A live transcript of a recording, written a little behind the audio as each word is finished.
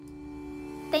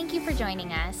Thank you for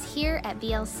joining us. Here at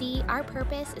VLC, our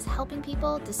purpose is helping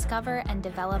people discover and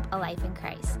develop a life in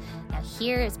Christ. Now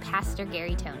here is Pastor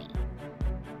Gary Toney.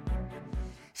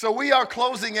 So we are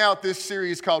closing out this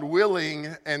series called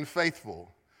Willing and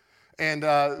Faithful. And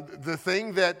the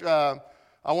thing that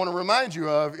I want to remind you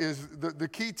of is the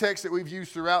key text that we've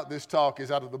used throughout this talk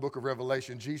is out of the book of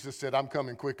Revelation. Jesus said, "I'm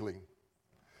coming quickly,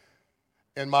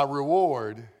 and my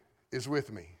reward is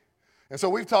with me." And so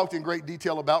we've talked in great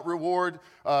detail about reward.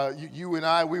 You and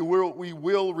I, we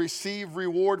will receive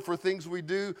reward for things we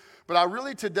do. But I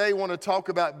really today want to talk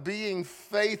about being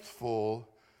faithful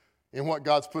in what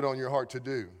God's put on your heart to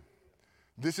do.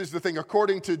 This is the thing.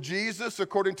 According to Jesus,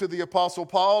 according to the Apostle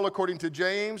Paul, according to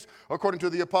James, according to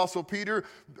the Apostle Peter,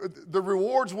 the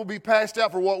rewards will be passed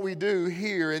out for what we do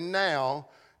here and now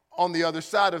on the other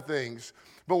side of things.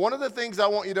 But one of the things I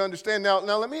want you to understand, now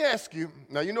let me ask you,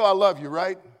 now you know I love you,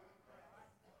 right?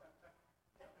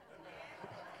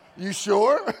 You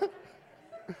sure?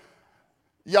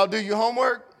 Y'all do your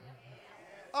homework?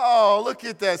 Oh, look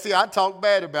at that. See, I talked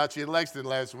bad about you in Lexington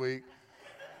last week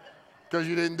because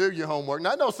you didn't do your homework. And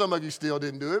I know some of you still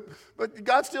didn't do it, but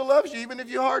God still loves you even if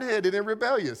you're hard-headed and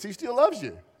rebellious. He still loves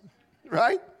you,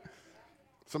 right?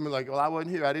 Somebody's like, well, I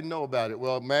wasn't here. I didn't know about it.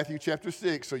 Well, Matthew chapter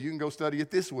 6, so you can go study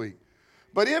it this week.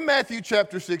 But in Matthew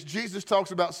chapter 6, Jesus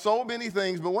talks about so many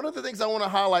things, but one of the things I want to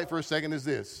highlight for a second is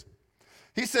this.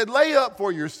 He said, lay up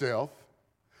for yourself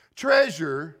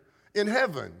treasure in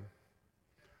heaven.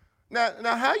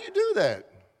 Now how you do that?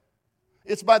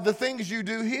 It's by the things you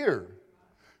do here.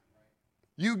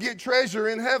 You get treasure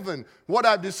in heaven. What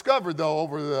I've discovered, though,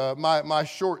 over my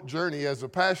short journey as a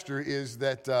pastor is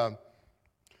that, I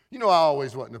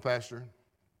always wasn't a pastor.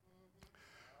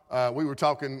 We were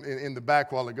talking in the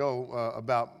back a while ago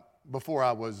about before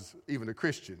I was even a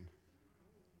Christian.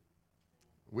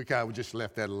 We kind of just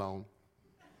left that alone.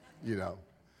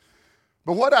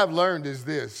 But what I've learned is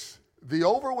this: the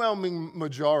overwhelming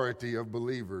majority of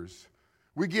believers,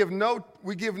 we give no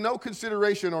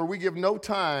consideration or we give no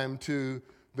time to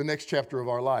the next chapter of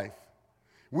our life.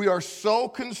 We are so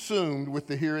consumed with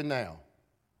the here and now.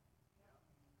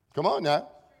 Come on now.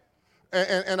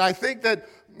 And I think that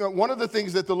one of the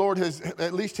things that the Lord has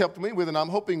at least helped me with, and I'm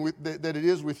hoping that it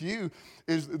is with you,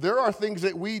 is there are things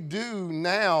that we do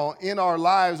now in our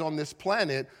lives on this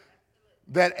planet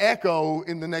that echo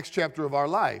in the next chapter of our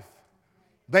life.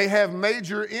 They have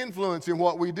major influence in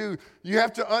what we do. You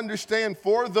have to understand,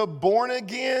 for the born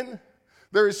again,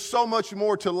 there is so much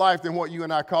more to life than what you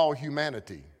and I call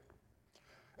humanity.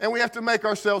 And we have to make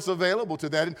ourselves available to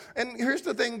that. And here's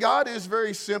the thing, God is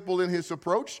very simple in his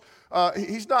approach.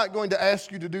 He's not going to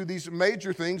ask you to do these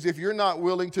major things if you're not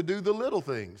willing to do the little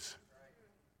things.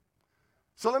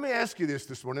 So let me ask you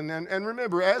this morning, and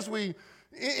remember,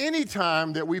 any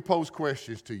time that we pose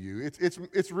questions to you,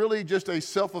 it's really just a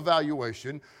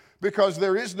self-evaluation, because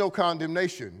there is no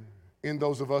condemnation in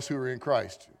those of us who are in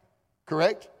Christ.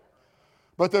 Correct?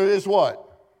 But there is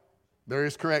what? There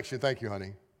is correction. Thank you,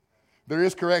 honey. There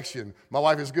is correction. My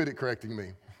wife is good at correcting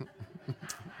me.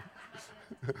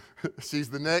 She's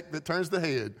the neck that turns the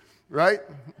head, right?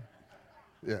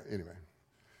 Yeah, anyway.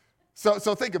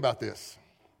 So think about this.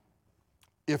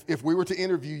 If we were to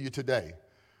interview you today,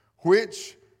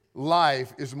 which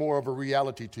life is more of a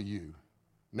reality to you,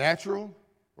 natural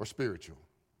or spiritual?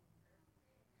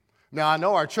 Now, I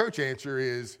know our church answer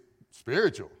is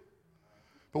spiritual.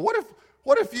 But what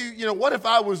if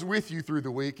I was with you through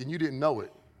the week and you didn't know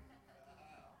it?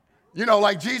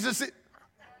 Like Jesus.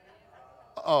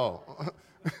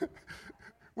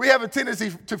 We have a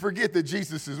tendency to forget that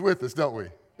Jesus is with us, don't we?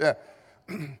 Yeah.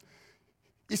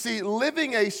 You see,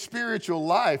 living a spiritual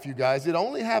life, you guys, it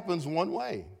only happens one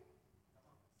way.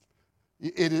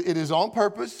 It is on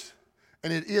purpose,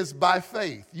 and it is by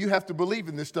faith. You have to believe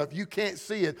in this stuff. You can't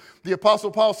see it. The Apostle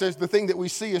Paul says the thing that we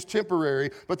see is temporary,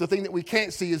 but the thing that we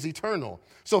can't see is eternal.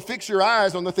 So fix your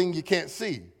eyes on the thing you can't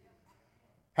see.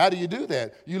 How do you do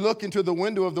that? You look into the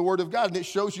window of the Word of God, and it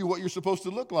shows you what you're supposed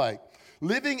to look like.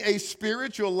 Living a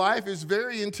spiritual life is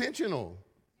very intentional.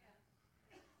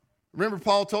 Remember,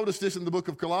 Paul told us this in the book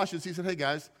of Colossians. He said, hey,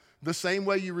 guys, the same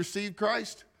way you received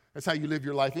Christ, that's how you live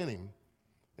your life in him.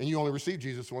 And you only receive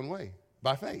Jesus one way,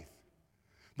 by faith.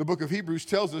 The book of Hebrews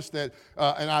tells us that,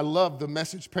 and I love the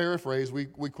Message paraphrase. We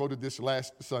quoted this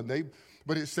last Sunday,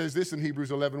 but it says this in Hebrews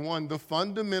 11:1, the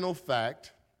fundamental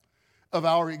fact of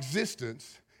our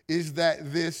existence is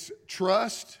that this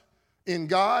trust in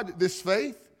God, this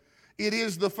faith, it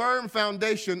is the firm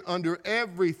foundation under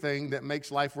everything that makes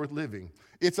life worth living.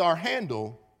 It's our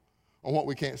handle on what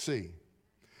we can't see.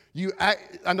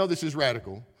 I know this is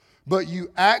radical, but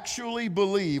you actually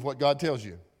believe what God tells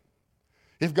you.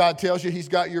 If God tells you he's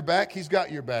got your back, he's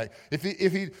got your back.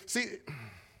 See,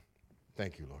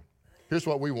 thank you, Lord. Here's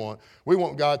what we want. We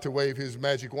want God to wave his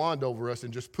magic wand over us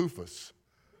and just poof us.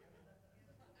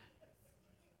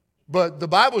 But the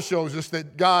Bible shows us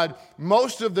that God,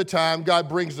 most of the time, God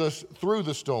brings us through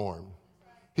the storm.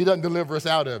 He doesn't deliver us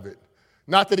out of it.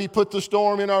 Not that he put the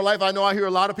storm in our life. I know I hear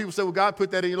a lot of people say, well, God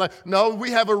put that in your life. No,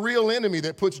 we have a real enemy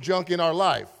that puts junk in our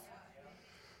life.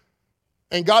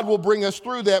 And God will bring us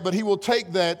through that, but he will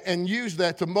take that and use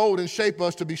that to mold and shape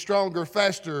us to be stronger,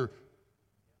 faster,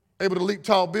 able to leap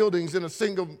tall buildings in a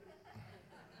single.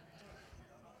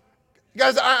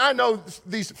 Guys, I know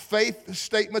these faith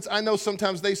statements, I know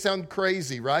sometimes they sound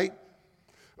crazy, right?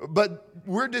 But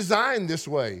we're designed this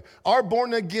way. Our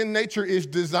born-again nature is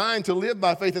designed to live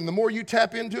by faith, and the more you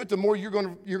tap into it, the more you're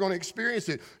going to experience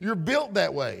it. You're built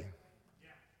that way.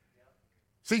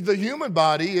 See, the human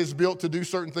body is built to do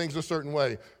certain things a certain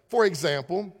way. For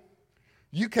example,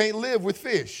 you can't live with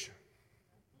fish.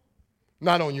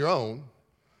 Not on your own.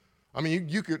 I mean,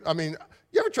 you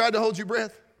ever tried to hold your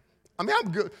breath? I mean,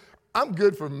 I'm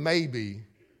good for maybe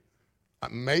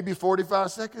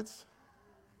 45 seconds.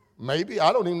 Maybe.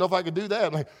 I don't even know if I could do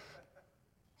that. Like,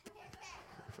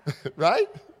 right?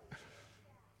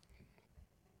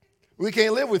 We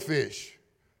can't live with fish.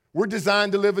 We're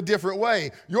designed to live a different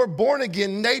way. Your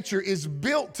born-again nature is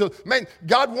built to, man,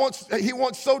 he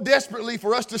wants so desperately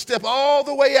for us to step all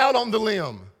the way out on the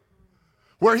limb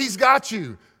where he's got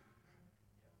you.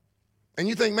 And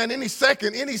you think, man, any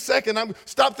second,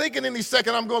 stop thinking any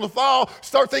second I'm going to fall.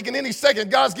 Start thinking any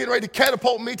second God's getting ready to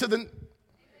catapult me to the.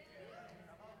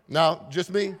 No, just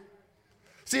me.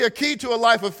 See, a key to a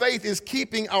life of faith is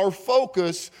keeping our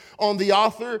focus on the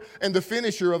author and the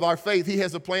finisher of our faith. He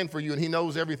has a plan for you, and he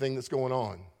knows everything that's going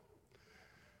on.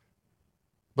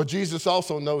 But Jesus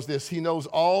also knows this. He knows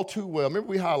all too well. Remember,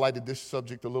 we highlighted this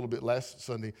subject a little bit last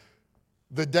Sunday,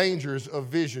 the dangers of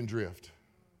vision drift.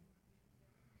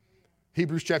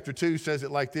 Hebrews chapter 2 says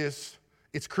it like this.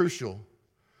 It's crucial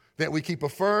that we keep a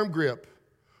firm grip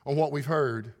on what we've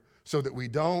heard so that we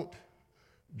don't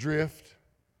drift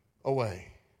away.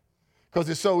 Because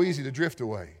it's so easy to drift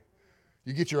away.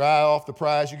 You get your eye off the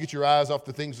prize, you get your eyes off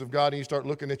the things of God, and you start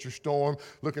looking at your storm,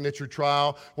 looking at your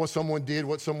trial, what someone did,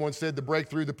 what someone said, the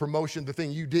breakthrough, the promotion, the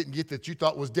thing you didn't get that you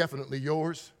thought was definitely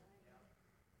yours.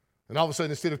 And all of a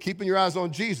sudden, instead of keeping your eyes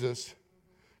on Jesus,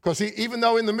 because even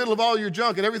though in the middle of all your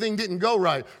junk and everything didn't go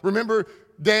right, remember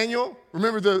Daniel?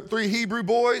 Remember the 3 Hebrew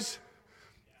boys?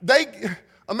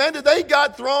 Amanda, they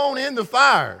got thrown in the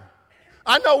fire.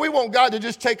 I know we want God to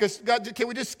just take us. God, can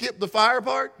we just skip the fire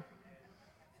part?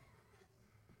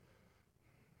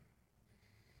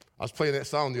 I was playing that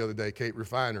song the other day, Kate,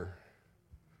 Refiner's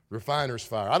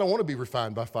Fire. I don't want to be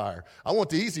refined by fire. I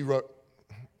want the easy road.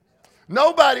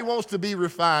 Nobody wants to be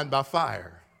refined by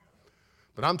fire.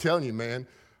 But I'm telling you, man,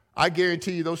 I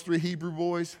guarantee you those 3 Hebrew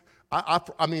boys,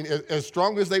 I mean, as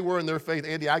strong as they were in their faith,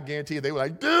 Andy, I guarantee you they were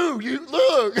like, dude, you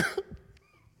look.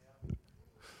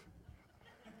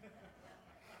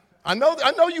 I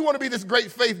know you want to be this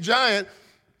great faith giant,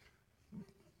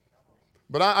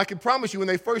 but I can promise you when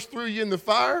they first threw you in the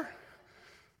fire,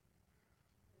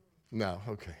 no,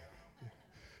 okay.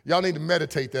 Y'all need to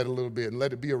meditate that a little bit and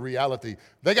let it be a reality.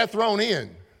 They got thrown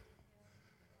in.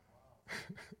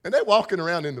 And they're walking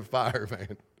around in the fire,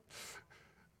 man.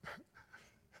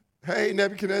 Hey,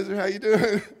 Nebuchadnezzar, how you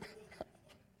doing?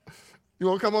 You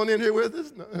want to come on in here with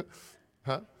us? No.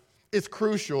 Huh? It's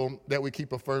crucial that we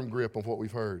keep a firm grip on what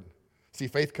we've heard. See,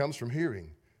 faith comes from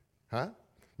hearing. Huh?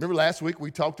 Remember last week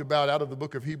we talked about out of the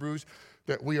book of Hebrews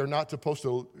that we're not supposed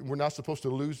to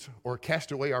lose or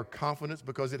cast away our confidence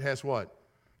because it has what?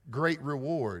 Great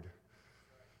reward.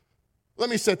 Let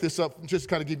me set this up and just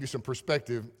kind of give you some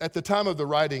perspective. At the time of the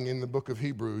writing in the book of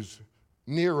Hebrews,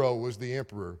 Nero was the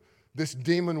emperor, this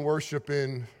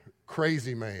demon-worshiping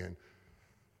crazy man.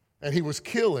 And he was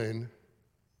killing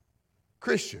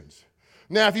Christians.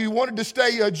 Now, if you wanted to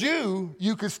stay a Jew,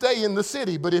 you could stay in the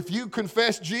city. But if you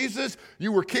confessed Jesus,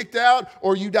 you were kicked out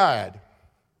or you died.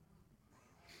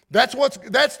 That's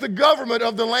the government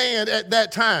of the land at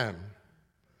that time.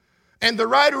 And the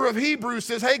writer of Hebrews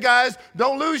says, hey, guys,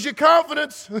 don't lose your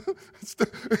confidence.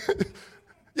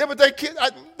 Yeah, but they're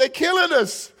killing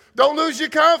us. Don't lose your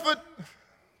confidence.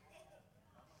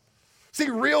 See,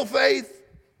 real faith,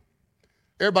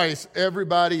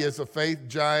 everybody is a faith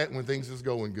giant when things is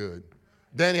going good.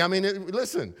 Danny, I mean,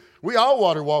 listen, we all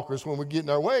water walkers when we get in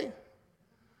our way.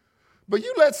 But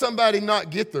you let somebody not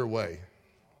get their way.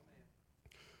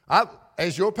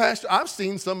 As your pastor, I've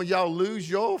seen some of y'all lose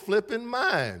your flipping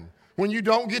mind when you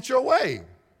don't get your way.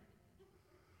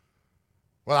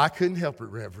 Well, I couldn't help it,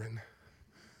 Reverend.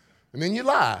 And then you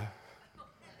lie.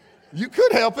 You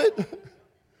could help it.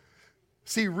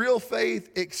 See, real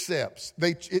faith accepts.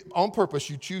 On purpose,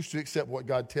 you choose to accept what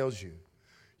God tells you.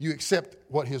 You accept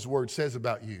what his word says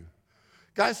about you.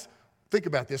 Guys, think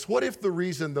about this. What if the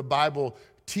reason the Bible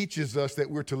teaches us that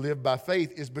we're to live by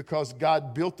faith is because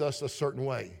God built us a certain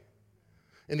way?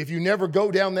 And if you never go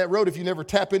down that road, if you never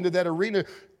tap into that arena,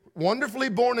 wonderfully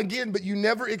born again, but you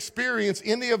never experience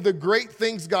any of the great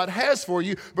things God has for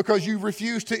you because you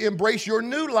refuse to embrace your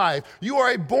new life. You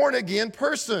are a born again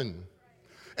person.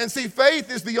 And see,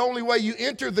 faith is the only way you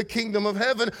enter the kingdom of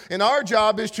heaven, and our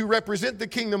job is to represent the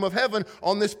kingdom of heaven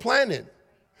on this planet.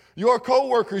 Your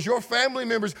coworkers, your family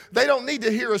members, they don't need to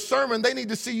hear a sermon. They need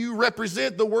to see you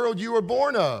represent the world you were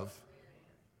born of.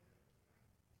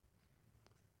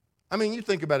 I mean, you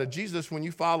think about it. Jesus, when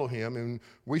you follow him, and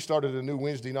we started a new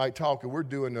Wednesday night talk, and we're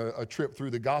doing a trip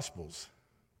through the Gospels.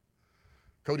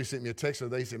 Cody sent me a text the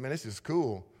other day. He said, man, this is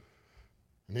cool.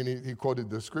 And then he quoted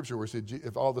the scripture where it said,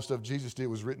 if all the stuff Jesus did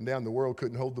was written down, the world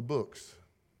couldn't hold the books.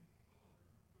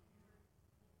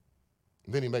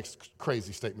 And then he makes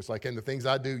crazy statements like, and the things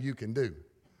I do, you can do.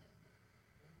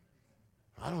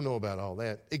 I don't know about all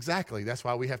that. Exactly. That's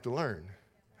why we have to learn.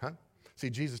 Huh? See,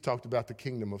 Jesus talked about the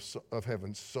kingdom of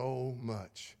heaven so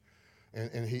much.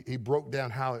 And he broke down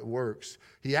how it works.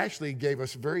 He actually gave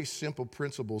us very simple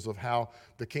principles of how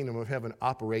the kingdom of heaven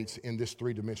operates in this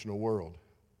three-dimensional world.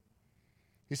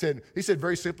 He said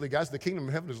very simply, guys, the kingdom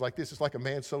of heaven is like this. It's like a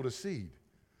man sowed a seed.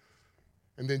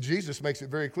 And then Jesus makes it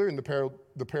very clear in the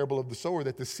parable of the sower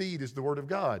that the seed is the word of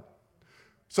God.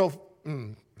 So,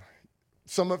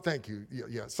 thank you.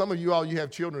 Yeah. Some of you have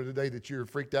children today that you're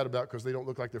freaked out about because they don't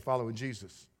look like they're following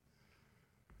Jesus.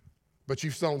 But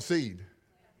you've sown seed.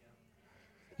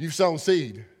 You've sown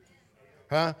seed.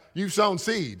 Huh? You've sown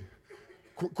seed.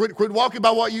 Quit walking by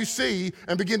what you see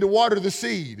and begin to water the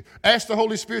seed. Ask the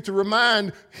Holy Spirit to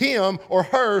remind him or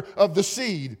her of the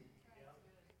seed.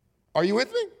 Are you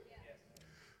with me?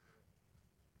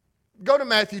 Go to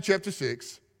Matthew chapter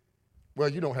 6. Well,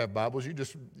 you don't have Bibles. You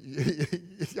just,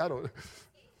 I don't.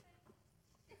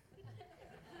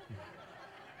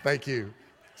 Thank you.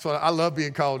 So I love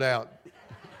being called out.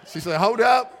 She said, hold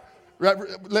up.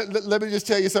 Let me just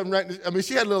tell you something right. I mean,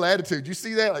 she had a little attitude. You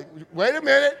see that? Like, wait a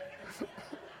minute.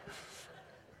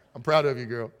 I'm proud of you,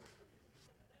 girl.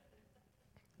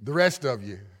 The rest of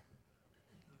you,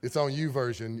 it's on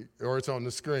YouVersion or it's on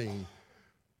the screen.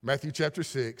 Matthew chapter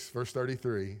 6, verse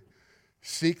 33.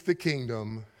 Seek the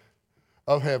kingdom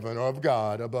of heaven or of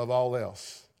God above all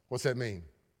else. What's that mean?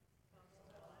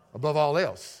 Above all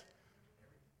else.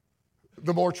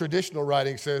 The more traditional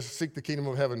writing says seek the kingdom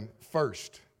of heaven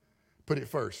first. Put it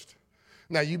first.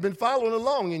 Now, you've been following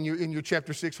along in your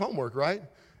chapter 6 homework, right?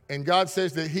 And God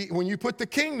says that when you put the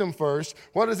kingdom first,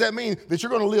 what does that mean? That you're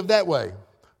going to live that way.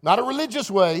 Not a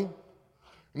religious way,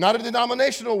 not a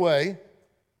denominational way,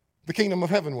 the kingdom of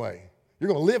heaven way. You're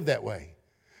going to live that way.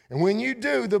 And when you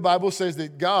do, the Bible says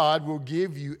that God will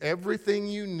give you everything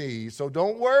you need. So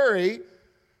don't worry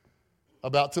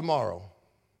about tomorrow.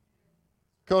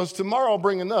 Because tomorrow will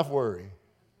bring enough worry.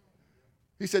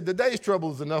 He said, the day's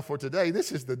trouble is enough for today.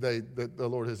 This is the day that the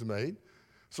Lord has made.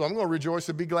 So I'm going to rejoice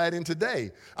and be glad in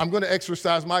today. I'm going to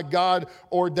exercise my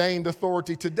God-ordained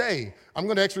authority today. I'm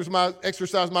going to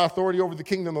exercise my authority over the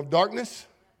kingdom of darkness.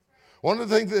 One of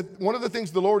the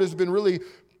things the Lord has been really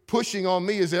pushing on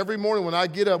me is every morning when I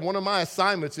get up, one of my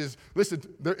assignments is, listen,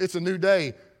 it's a new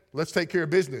day. Let's take care of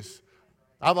business.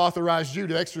 I've authorized you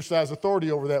to exercise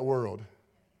authority over that world.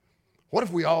 What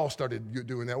if we all started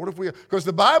doing that? Because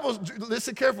the Bible,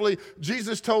 listen carefully,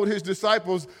 Jesus told his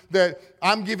disciples that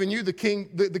I'm giving you the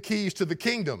keys to the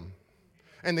kingdom,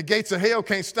 and the gates of hell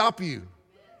can't stop you.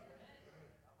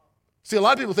 See, a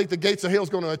lot of people think the gates of hell is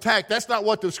going to attack. That's not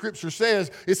what the scripture says.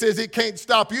 It says it can't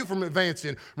stop you from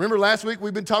advancing. Remember last week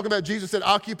we've been talking about Jesus said,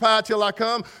 occupy till I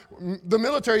come. The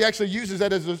military actually uses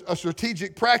that as a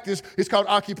strategic practice. It's called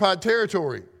occupied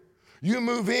territory. You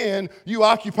move in, you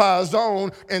occupy a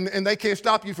zone, and they can't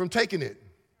stop you from taking it.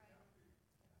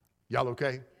 Y'all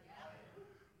okay?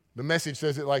 The message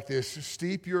says it like this: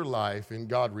 steep your life in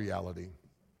God reality,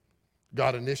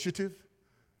 God initiative,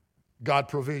 God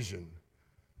provision.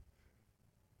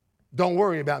 Don't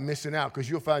worry about missing out, because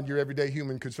you'll find your everyday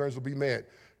human concerns will be met.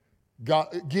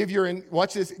 God, give your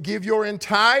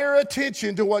entire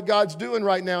attention to what God's doing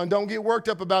right now, and don't get worked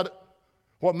up about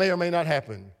what may or may not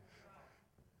happen.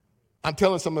 I'm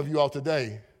telling some of you all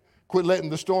today, quit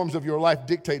letting the storms of your life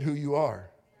dictate who you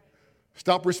are.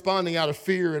 Stop responding out of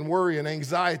fear and worry and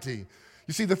anxiety.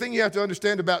 You see, the thing you have to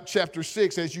understand about chapter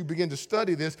 6 as you begin to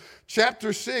study this,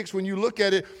 chapter 6, when you look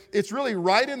at it, it's really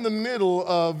right in the middle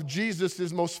of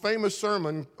Jesus' most famous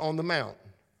sermon on the Mount.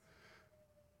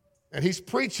 And he's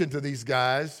preaching to these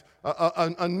guys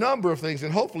a number of things,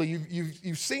 and hopefully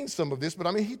you've seen some of this, but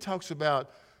I mean, he talks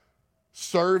about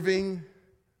serving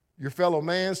your fellow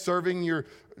man, serving your,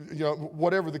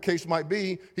 whatever the case might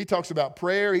be. He talks about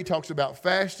prayer. He talks about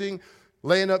fasting,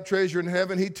 laying up treasure in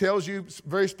heaven. He tells you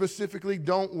very specifically,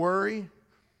 don't worry.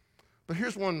 But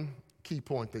here's one key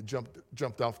point that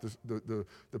jumped off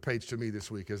the page to me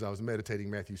this week as I was meditating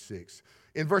Matthew 6.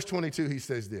 In verse 22, he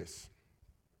says this: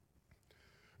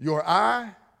 your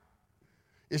eye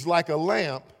is like a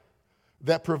lamp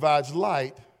that provides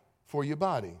light for your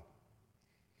body.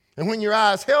 And when your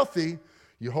eye is healthy,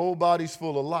 your whole body's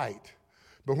full of light.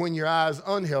 But when your eye is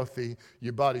unhealthy,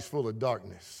 your body's full of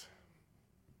darkness.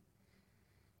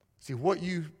 See, what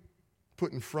you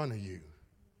put in front of you.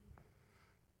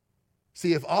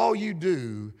 See, if all you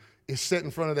do is sit in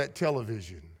front of that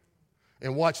television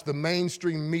and watch the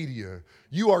mainstream media,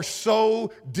 you are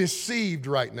so deceived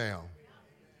right now.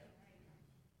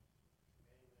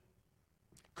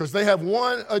 Because they have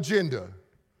one agenda.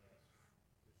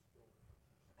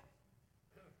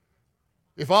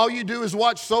 If all you do is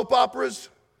watch soap operas,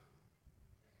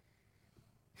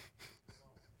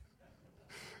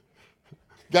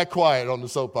 got quiet on the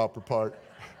soap opera part.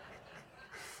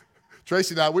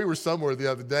 Tracy and I, we were somewhere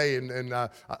the other day, and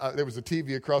there was a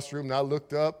TV across the room, and I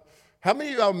looked up. How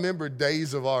many of y'all remember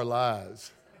Days of Our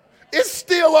Lives? It's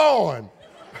still on.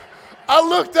 I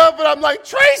looked up, and I'm like,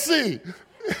 Tracy!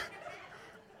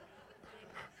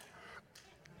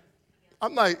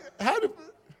 I'm like,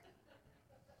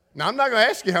 Now, I'm not going to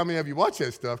ask you how many of you watch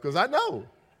that stuff, because I know.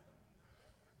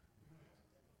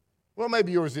 Well,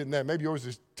 maybe yours isn't that. Maybe yours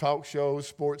is talk shows,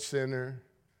 Sports Center,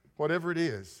 whatever it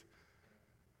is.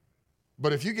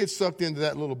 But if you get sucked into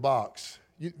that little box,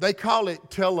 they call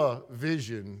it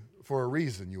television for a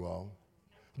reason, you all.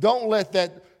 Don't let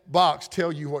that box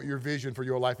tell you what your vision for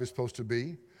your life is supposed to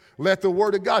be. Let the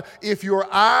Word of God, if your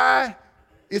eye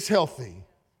is healthy,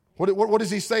 what is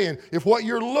he saying? If what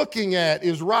you're looking at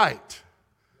is right.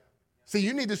 See,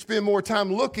 you need to spend more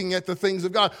time looking at the things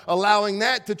of God, allowing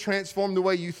that to transform the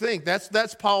way you think.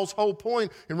 That's Paul's whole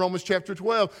point in Romans chapter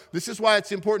 12. This is why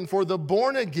it's important for the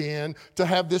born again to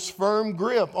have this firm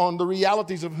grip on the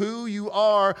realities of who you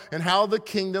are and how the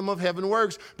kingdom of heaven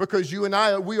works, because you and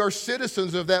I, we are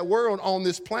citizens of that world on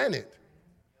this planet.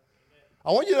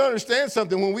 I want you to understand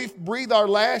something. When we breathe our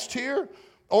last here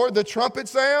or the trumpet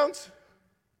sounds,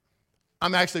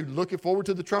 I'm actually looking forward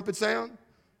to the trumpet sound.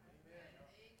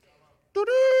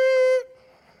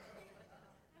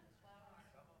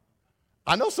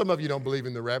 I know some of you don't believe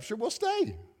in the rapture. Well,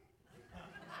 stay.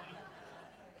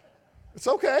 It's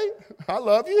okay. I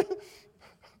love you.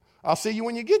 I'll see you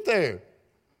when you get there.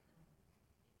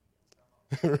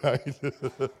 Right.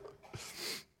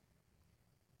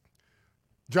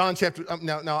 John chapter,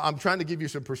 now I'm trying to give you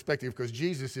some perspective because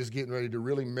Jesus is getting ready to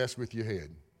really mess with your head.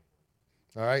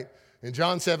 All right? In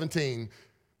John 17,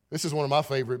 this is one of my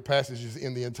favorite passages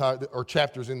in the entire, or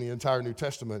chapters in the entire New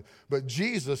Testament, but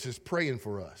Jesus is praying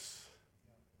for us.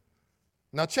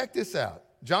 Now check this out.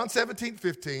 John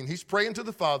 17:15, he's praying to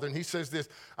the Father, and he says this: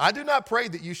 I do not pray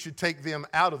that you should take them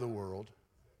out of the world,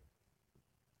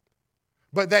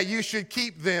 but that you should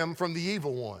keep them from the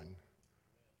evil one.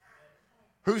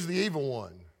 Who's the evil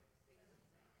one?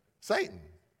 Satan.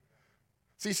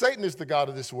 See, Satan is the god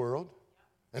of this world,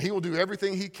 and he will do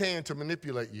everything he can to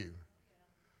manipulate you,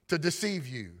 to deceive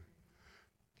you,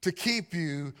 to keep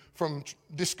you from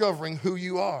discovering who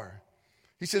you are.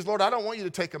 He says, Lord, I don't want you to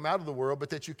take them out of the world,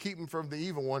 but that you keep them from the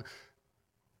evil one.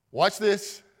 Watch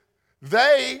this.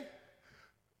 They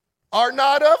are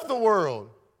not of the world.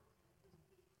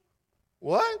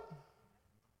 What?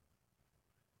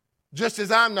 Just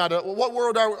as I'm not of. What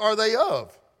world are they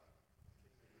of?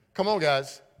 Come on,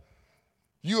 guys.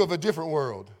 You of a different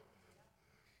world.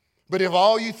 But if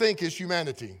all you think is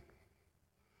humanity,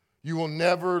 you will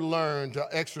never learn to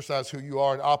exercise who you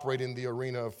are and operate in the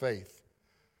arena of faith.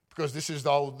 Because this is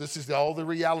all the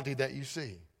reality that you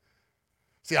see.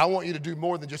 See, I want you to do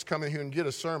more than just come in here and get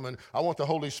a sermon. I want the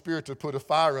Holy Spirit to put a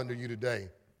fire under you today.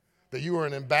 That you are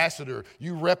an ambassador.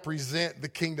 You represent the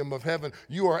kingdom of heaven.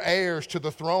 You are heirs to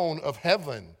the throne of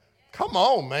heaven. Come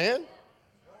on, man.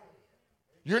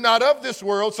 You're not of this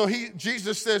world. So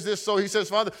Jesus says this. So he says,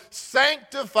 Father,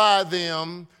 sanctify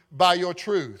them by your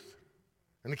truth.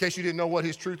 And in case you didn't know what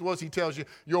his truth was, he tells you,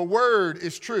 your word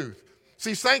is truth.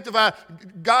 See, sanctify,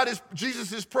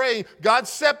 Jesus is praying, God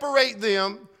separate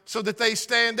them so that they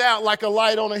stand out like a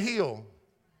light on a hill.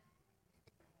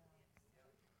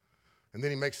 And then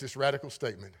he makes this radical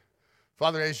statement.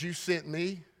 Father, as you sent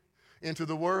me into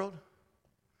the world,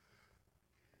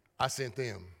 I sent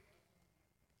them.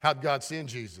 How'd God send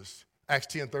Jesus? Acts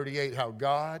 10:38, how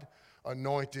God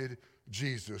anointed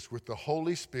Jesus with the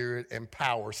Holy Spirit and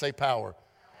power. Say power.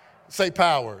 Say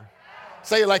power.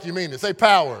 Say it like you mean it. Say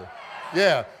power.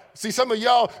 Yeah. See, some of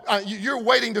y'all, you're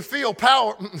waiting to feel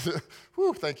power.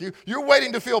 Whew, thank you. You're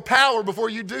waiting to feel power before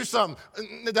you do something.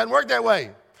 It doesn't work that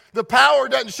way. The power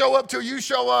doesn't show up till you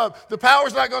show up. The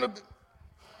power's not going to.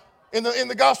 In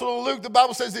the Gospel of Luke, the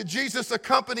Bible says that Jesus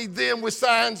accompanied them with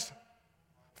signs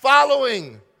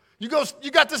following. You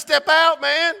got to step out,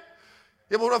 man.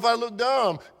 Yeah, but what if I look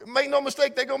dumb? Make no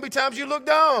mistake, there are going to be times you look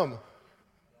dumb.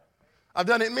 I've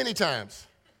done it many times.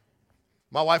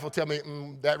 My wife will tell me,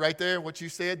 that right there, what you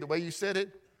said, the way you said it.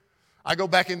 I go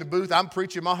back in the booth. I'm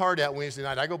preaching my heart out Wednesday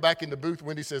night. I go back in the booth.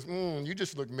 Wendy says, you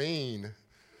just look mean.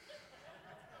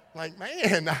 Like,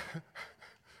 man,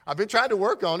 I've been trying to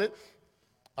work on it.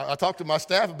 I talked to my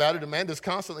staff about it. Amanda's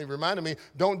constantly reminding me,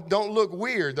 don't look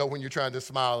weird, though, when you're trying to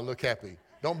smile and look happy.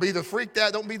 Don't be the freaked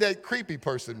out. Don't be that creepy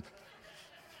person.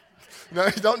 No,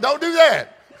 don't do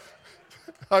that.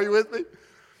 Are you with me?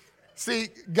 See,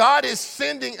 God is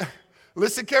sending,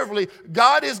 listen carefully,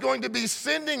 God is going to be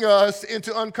sending us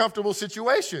into uncomfortable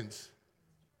situations.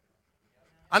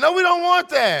 I know we don't want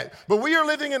that, but we are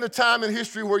living in a time in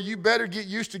history where you better get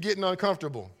used to getting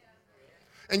uncomfortable.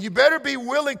 And you better be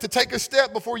willing to take a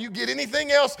step before you get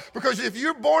anything else, because if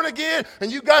you're born again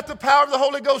and you got the power of the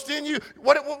Holy Ghost in you,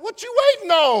 what you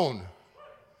waiting on?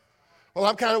 Well,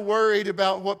 I'm kind of worried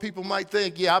about what people might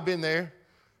think. Yeah, I've been there.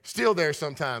 Still there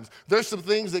sometimes. There's some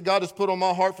things that God has put on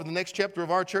my heart for the next chapter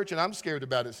of our church, and I'm scared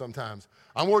about it sometimes.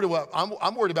 I'm worried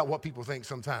about what people think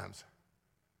sometimes.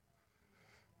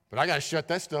 But I got to shut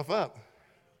that stuff up.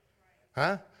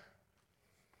 Huh?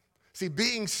 See,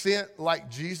 being sent like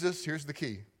Jesus, here's the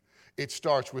key. It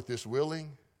starts with this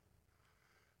willing,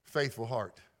 faithful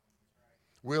heart.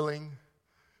 Willing,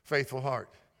 faithful heart.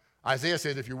 Isaiah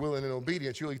said, if you're willing and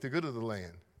obedient, you'll eat the good of the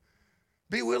land.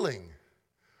 Be willing.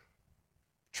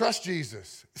 Trust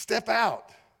Jesus. Step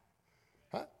out.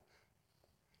 Huh?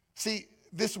 See,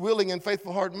 this willing and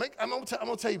faithful heart, I'm going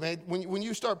to tell you, man, when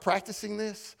you start practicing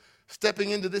this,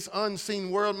 stepping into this unseen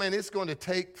world, man, it's going to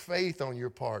take faith on your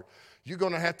part. You're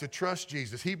going to have to trust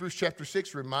Jesus. Hebrews chapter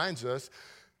 6 reminds us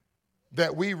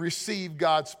that we receive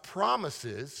God's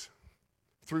promises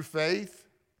through faith.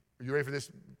 Are you ready for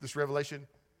this revelation?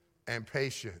 And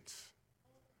patience.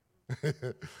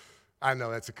 I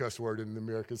know that's a cuss word in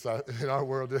America, in our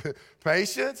world.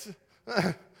 Patience?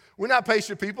 We're not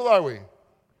patient people, are we?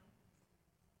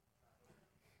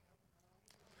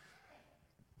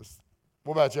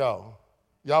 What about y'all?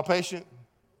 Y'all patient?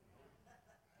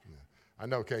 Yeah. I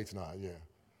know Kate's not, yeah.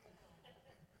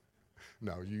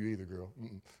 No, you either, girl.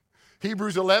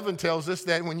 Hebrews 11 tells us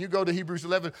that when you go to Hebrews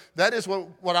 11, that is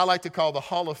what I like to call the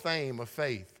Hall of Fame of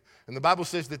faith. And the Bible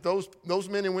says that those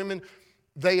men and women,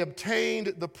 they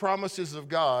obtained the promises of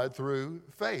God through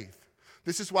faith.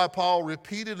 This is why Paul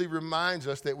repeatedly reminds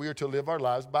us that we are to live our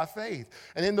lives by faith.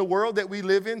 And in the world that we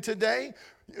live in today,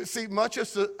 see, much of,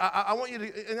 I want you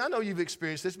to, and I know you've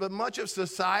experienced this, but much of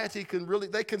society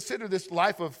they consider this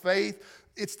life of faith,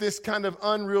 it's this kind of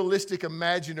unrealistic,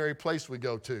 imaginary place we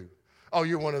go to. Oh,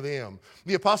 you're one of them.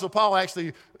 The Apostle Paul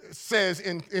actually says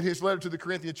in his letter to the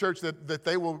Corinthian church that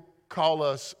they will call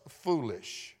us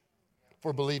foolish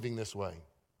for believing this way.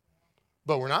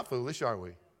 But we're not foolish, are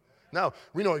we? No,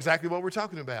 we know exactly what we're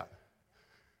talking about.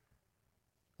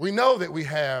 We know that we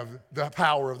have the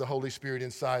power of the Holy Spirit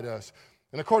inside us.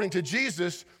 And according to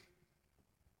Jesus,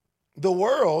 the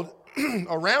world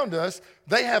around us,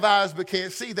 they have eyes but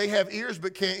can't see. They have ears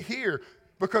but can't hear,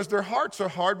 because their hearts are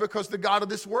hard, because the God of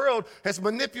this world has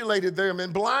manipulated them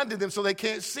and blinded them so they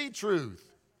can't see truth.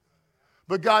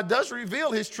 But God does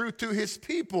reveal his truth to his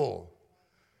people.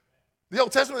 The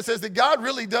Old Testament says that God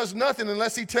really does nothing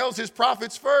unless he tells his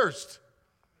prophets first.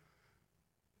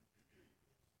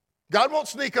 God won't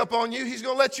sneak up on you. He's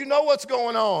going to let you know what's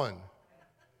going on.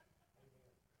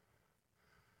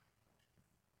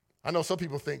 I know some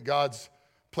people think God's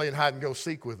playing hide and go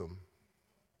seek with them.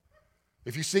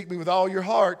 If you seek me with all your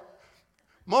heart,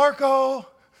 Marco,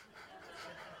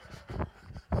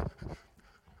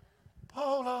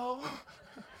 Polo.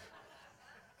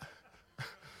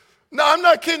 No, I'm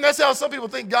not kidding. That's how some people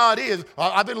think God is.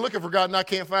 I've been looking for God and I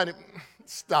can't find him.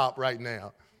 Stop right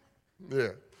now. Yeah.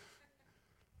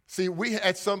 See,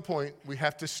 at some point, we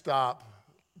have to stop.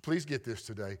 Please get this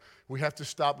today. We have to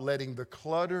stop letting the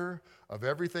clutter of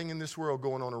everything in this world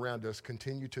going on around us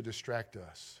continue to distract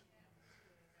us.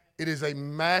 It is a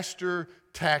master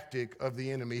tactic of the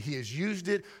enemy. He has used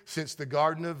it since the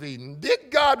Garden of Eden.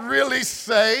 Did God really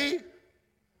say?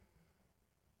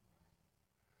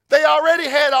 They already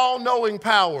had all-knowing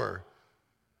power.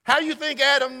 How do you think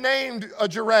Adam named a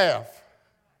giraffe?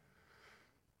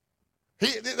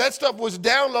 That stuff was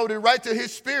downloaded right to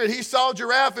his spirit. He saw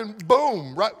giraffe and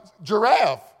boom, right,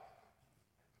 giraffe.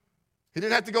 He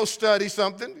didn't have to go study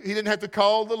something. He didn't have to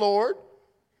call the Lord.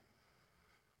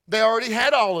 They already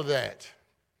had all of that.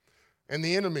 And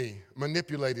the enemy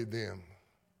manipulated them,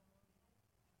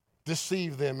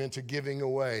 deceived them into giving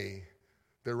away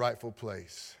their rightful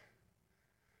place.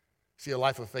 See, a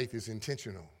life of faith is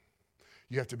intentional.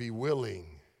 You have to be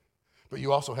willing, but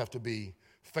you also have to be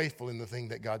faithful in the thing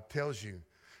that God tells you.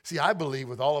 See, I believe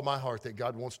with all of my heart that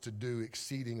God wants to do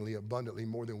exceedingly abundantly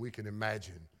more than we can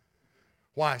imagine.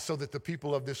 Why? So that the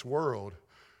people of this world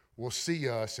will see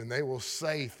us and they will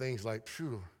say things like,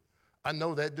 phew, I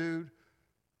know that dude.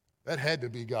 That had to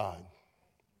be God.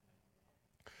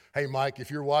 Hey, Mike,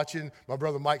 if you're watching, my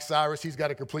brother Mike Cyrus, he's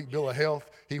got a complete bill of health.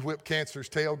 He whipped cancer's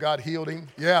tail. God healed him.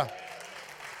 Yeah.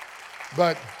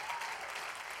 But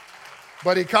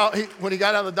when he got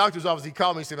out of the doctor's office, he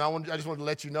called me and said, I just wanted to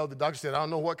let you know, the doctor said, I don't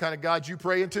know what kind of God you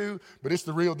praying to, but it's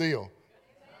the real deal.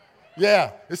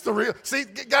 Yeah, it's the real. See,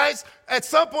 guys, at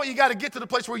some point you got to get to the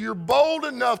place where you're bold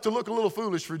enough to look a little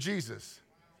foolish for Jesus.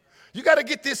 You got to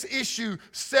get this issue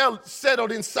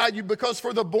settled inside you, because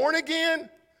for the born again,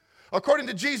 according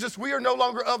to Jesus, we are no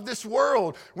longer of this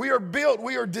world. We are built,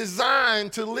 we are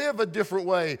designed to live a different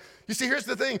way. You see, here's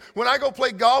the thing. When I go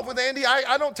play golf with Andy,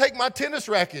 I don't take my tennis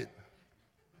racket.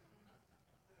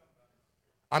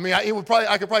 I mean, I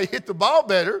could probably hit the ball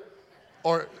better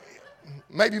or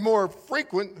maybe more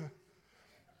frequent.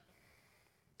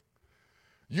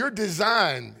 You're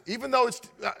designed, even though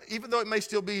it may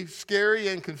still be scary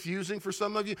and confusing for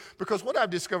some of you, because what I've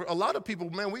discovered, a lot of people,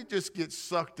 man, we just get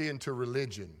sucked into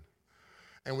religion.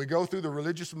 And we go through the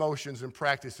religious motions and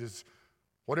practices.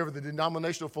 Whatever the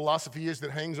denominational philosophy is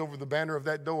that hangs over the banner of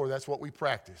that door, that's what we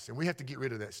practice. And we have to get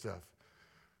rid of that stuff.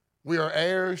 We are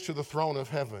heirs to the throne of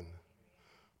heaven.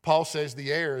 Paul says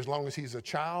the heir, as long as he's a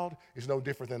child, is no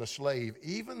different than a slave,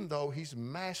 even though he's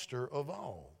master of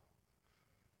all.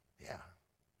 Yeah.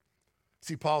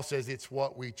 See, Paul says it's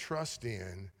what we trust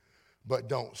in but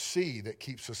don't see that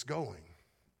keeps us going.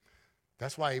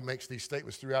 That's why he makes these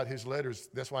statements throughout his letters.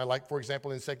 That's why, like, for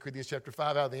example, in 2 Corinthians chapter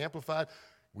 5 out of the Amplified,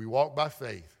 we walk by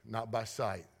faith, not by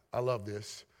sight. I love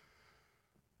this.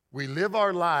 We live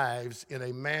our lives in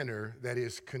a manner that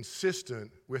is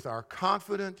consistent with our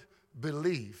confident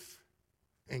belief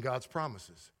in God's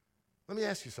promises. Let me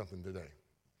ask you something today.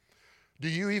 Do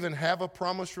you even have a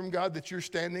promise from God that you're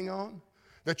standing on,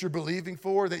 that you're believing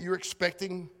for, that you're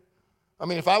expecting? I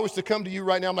mean, if I was to come to you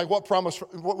right now, I'm like, what promise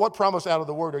out of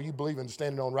the Word are you believing,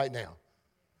 standing on right now?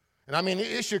 And I mean,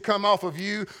 it should come off of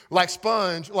you like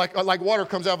sponge, like water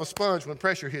comes out of a sponge when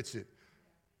pressure hits it.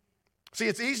 See,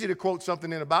 it's easy to quote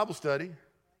something in a Bible study,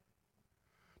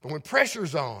 but when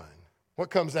pressure's on,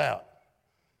 what comes out?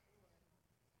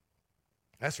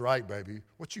 That's right, baby.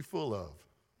 What you full of?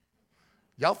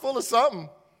 Y'all full of something.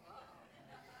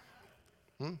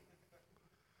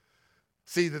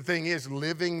 See, the thing is,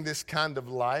 living this kind of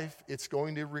life, it's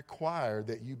going to require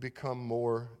that you become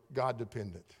more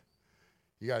God-dependent.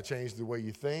 You got to change the way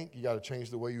you think. You got to change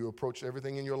the way you approach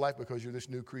everything in your life, because you're this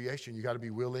new creation. You got to be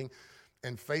willing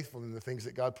and faithful in the things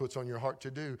that God puts on your heart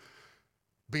to do.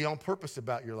 Be on purpose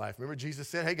about your life. Remember, Jesus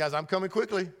said, hey, guys, I'm coming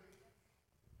quickly.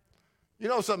 You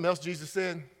know something else Jesus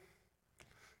said?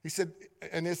 He said,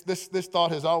 and this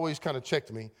thought has always kind of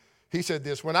checked me. He said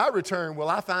this, when I return, will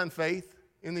I find faith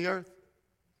in the earth?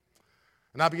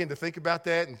 And I began to think about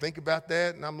that,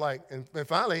 and I'm like, and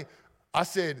finally, I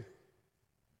said,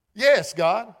 yes,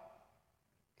 God.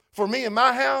 For me and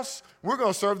my house, we're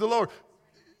going to serve the Lord.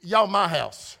 Y'all, my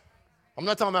house. I'm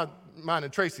not talking about mine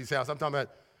and Tracy's house. I'm talking about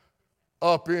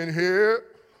up in here.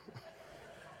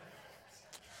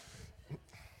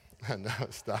 No,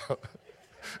 stop.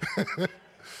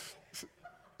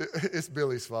 It's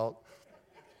Billy's fault.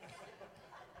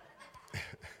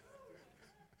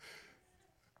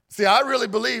 See, I really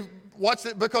believe, watch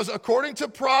it, because according to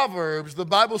Proverbs, the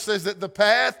Bible says that the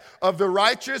path of the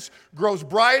righteous grows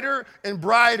brighter and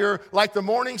brighter like the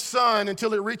morning sun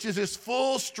until it reaches its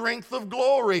full strength of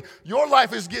glory. Your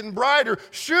life is getting brighter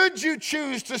should you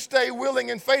choose to stay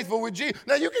willing and faithful with Jesus.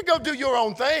 Now, you can go do your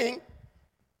own thing,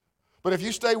 but if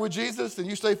you stay with Jesus and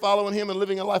you stay following him and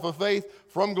living a life of faith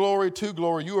from glory to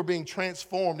glory, you are being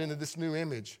transformed into this new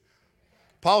image.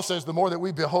 Paul says the more that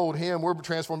we behold him, we're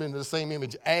transformed into the same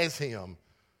image as him.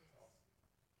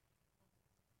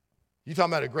 You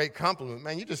talking about a great compliment,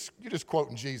 man, you're just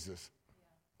quoting Jesus.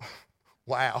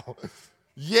 Wow.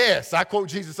 Yes, I quote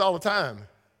Jesus all the time.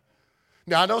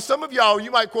 Now, I know some of y'all,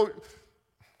 you might quote,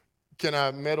 can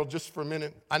I meddle just for a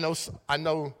minute? I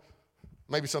know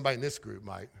maybe somebody in this group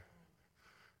might.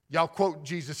 Y'all quote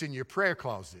Jesus in your prayer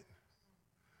closet.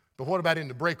 But what about in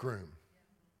the break room?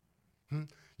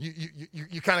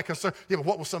 You kind of concerned, yeah, but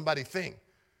what will somebody think?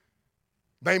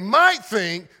 They might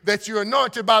think that you're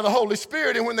anointed by the Holy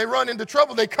Spirit, and when they run into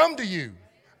trouble, they come to you.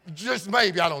 Just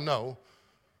maybe, I don't know.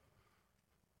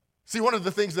 See, one of the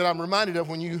things that I'm reminded of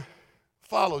when you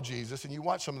follow Jesus and you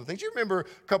watch some of the things, you remember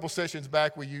a couple sessions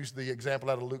back we used the example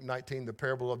out of Luke 19, the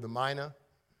parable of the mina?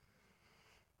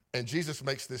 And Jesus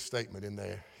makes this statement in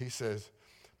there. He says,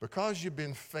 because you've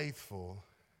been faithful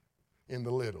in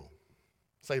the little.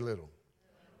 Say little.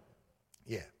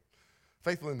 Yeah,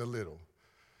 faithful in the little.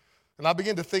 And I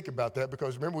began to think about that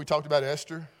because remember we talked about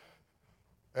Esther?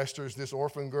 Esther is this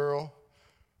orphan girl,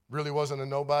 really wasn't a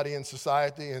nobody in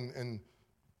society, and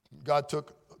God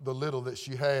took the little that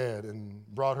she had and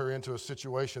brought her into a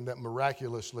situation that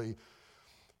miraculously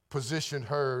positioned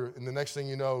her. And the next thing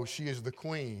you know, she is the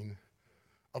queen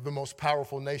of the most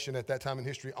powerful nation at that time in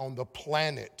history on the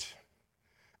planet.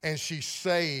 And she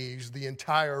saves the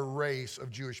entire race of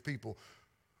Jewish people.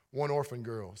 One orphan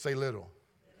girl. Say little.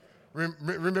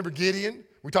 Remember Gideon?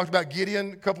 We talked about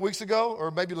Gideon a couple weeks ago, or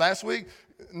maybe last week.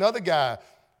 Another guy,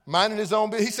 minding his own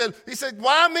business. He said,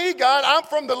 why me, God? I'm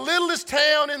from the littlest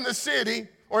town in the city,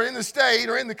 or in the state,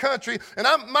 or in the country, and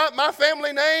my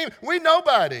family name, we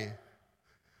nobody.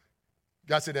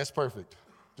 God said, that's perfect.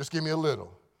 Just give me a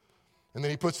little. And then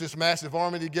he puts this massive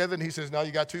army together, and he says, no,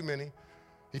 you got too many.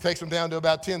 He takes them down to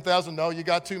about 10,000. No, you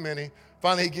got too many.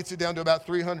 Finally, he gets it down to about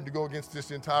 300 to go against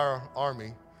this entire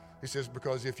army. He says,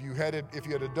 because if you had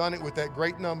done it with that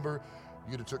great number,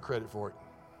 you'd have took credit for it.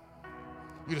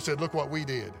 You'd have said, look what we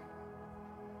did.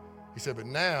 He said, but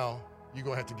now you're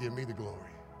going to have to give me the glory.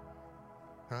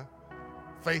 Huh?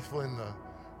 Faithful in the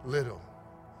little.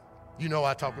 You know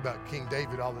I talk about King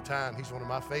David all the time. He's one of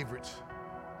my favorites.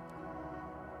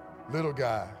 Little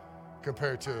guy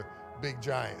compared to big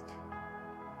giant.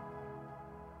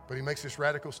 But he makes this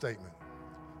radical statement.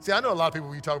 See, I know a lot of people,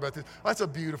 when you talk about this, oh, that's a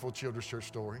beautiful children's church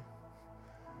story.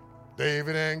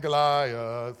 David and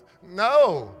Goliath.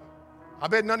 No. I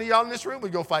bet none of y'all in this room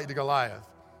would go fight the Goliath.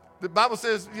 The Bible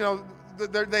says,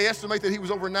 they estimate that he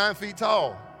was over 9 feet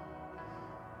tall.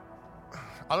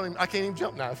 I can't even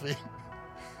jump 9 feet.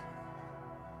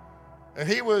 And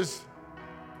he was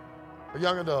a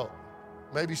young adult,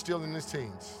 maybe still in his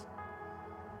teens.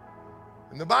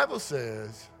 And the Bible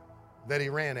says that he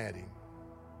ran at him.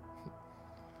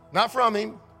 Not from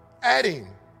him, at him.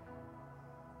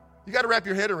 You got to wrap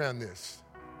your head around this.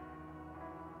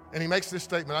 And he makes this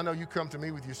statement, I know you come to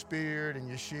me with your spear and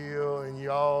your shield and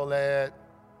all that,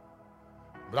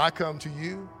 but I come to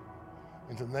you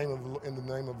in the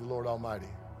name of the Lord Almighty.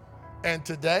 And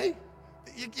today,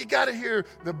 you got to hear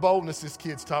the boldness this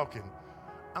kid's talking.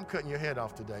 I'm cutting your head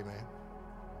off today, man.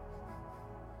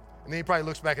 And then he probably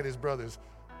looks back at his brothers,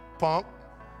 punk.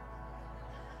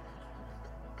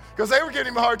 Because they were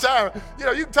giving him a hard time.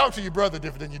 You can talk to your brother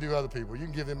different than you do other people. You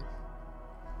can give him,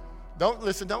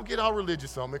 don't get all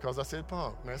religious on me because I said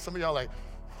punk. Man, some of y'all like,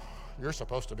 you're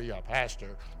supposed to be a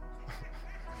pastor.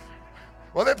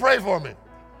 Well, then pray for me.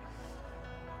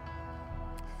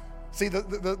 See,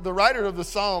 the writer of the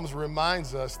Psalms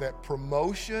reminds us that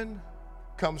promotion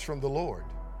comes from the Lord.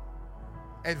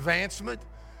 Advancement.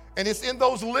 And it's in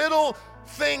those little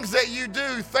things that you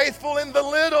do, faithful in the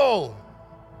little.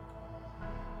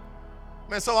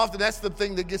 Man, so often that's the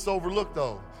thing that gets overlooked,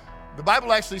 though. The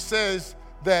Bible actually says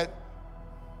that,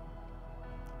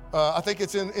 I think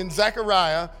it's in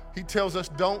Zechariah, he tells us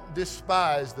don't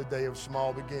despise the day of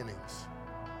small beginnings.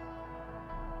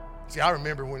 See, I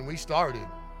remember when we started.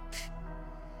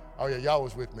 Oh, yeah, y'all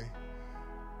was with me.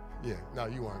 Yeah, no,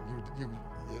 you weren't. Yeah,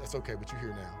 that's okay, but you're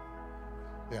here now.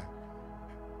 Yeah.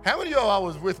 How many of y'all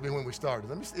was with me when we started?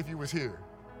 Let me see if you was here.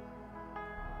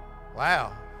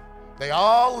 Wow. They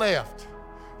all left.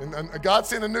 And God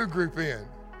sent a new group in.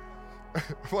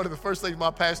 One of the first things my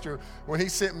pastor, when he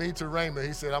sent me to Rhema,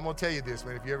 he said, I'm going to tell you this,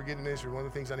 man. If you ever get in ministry, one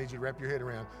of the things I need you to wrap your head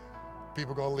around,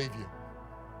 people are going to leave you.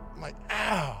 I'm like,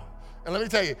 ow. And let me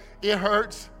tell you, it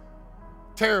hurts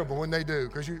terrible when they do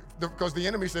because the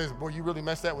enemy says, boy, you really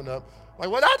messed that one up.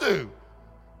 Like, what'd I do?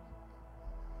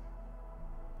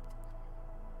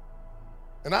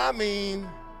 And I mean,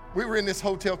 we were in this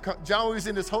hotel, John was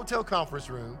in this hotel conference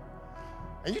room,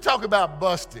 and you talk about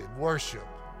busted worship.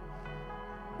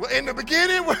 Well, in the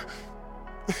beginning,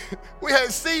 we had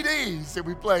CDs that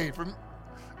we played from,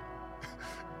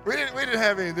 We didn't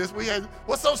have any of this. We had,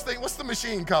 what's those things? What's the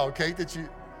machine called, Kate, that you,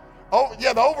 oh,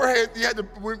 yeah, the overhead, you had to,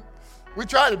 we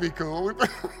try to be cool.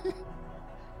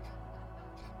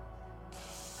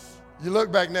 You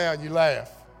look back now and you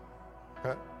laugh.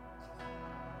 Huh?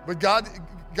 But God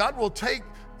will take,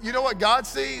 you know what God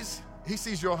sees? He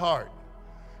sees your heart.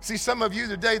 See, some of you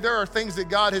today, there are things that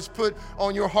God has put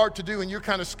on your heart to do, and you're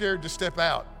kind of scared to step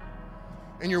out.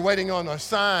 And you're waiting on a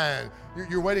sign.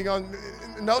 You're waiting on,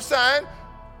 no sign.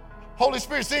 Holy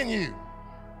Spirit's in you.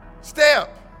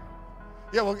 Step.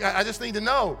 Yeah, well, I just need to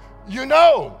know. You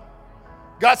know.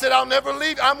 God said, I'll never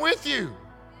leave. I'm with you.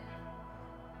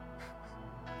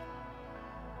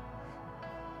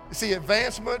 See,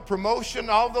 advancement, promotion,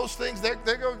 all those things, they're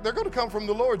going to come from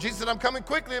the Lord. Jesus said, I'm coming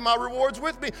quickly and my reward's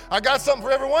with me. I got something for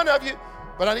every one of you,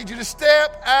 but I need you to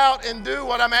step out and do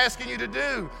what I'm asking you to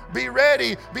do. Be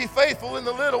ready. Be faithful in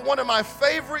the little. One of my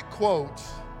favorite quotes,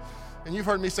 and you've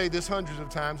heard me say this hundreds of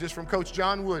times, is from Coach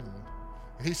John Wooden.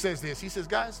 And he says this. He says,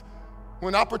 guys,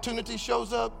 when opportunity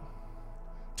shows up,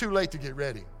 too late to get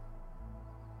ready.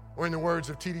 Or in the words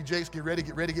of T.D. Jakes, get ready,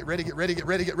 get ready, get ready, get ready, get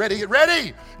ready, get ready, get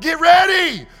ready, get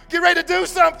ready, get ready to do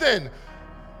something.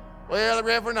 Well,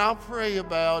 Reverend, I'll pray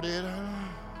about it.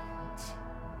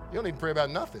 You don't need to pray about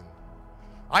nothing.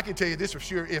 I can tell you this for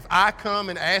sure. If I come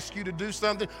and ask you to do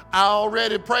something, I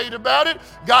already prayed about it.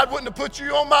 God wouldn't have put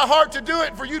you on my heart to do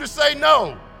it for you to say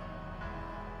no.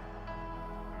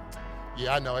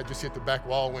 Yeah, I know. I just hit the back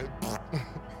wall and went,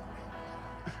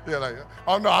 yeah, like,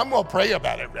 oh no, I'm going to pray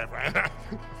about it, Reverend.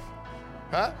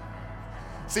 Huh?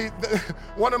 See,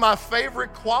 one of my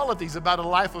favorite qualities about a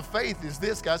life of faith is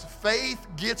this, guys. Faith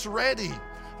gets ready.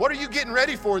 What are you getting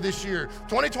ready for this year?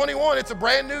 2021, it's a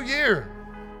brand new year.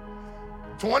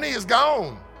 20 is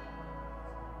gone.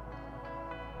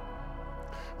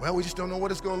 Well, we just don't know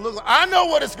what it's going to look like. I know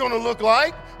what it's going to look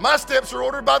like. My steps are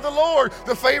ordered by the Lord.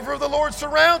 The favor of the Lord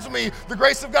surrounds me. The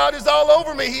grace of God is all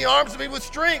over me. He arms me with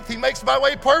strength. He makes my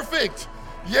way perfect.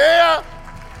 Yeah,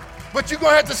 but you're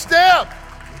going to have to step.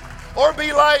 Or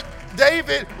be like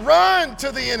David, run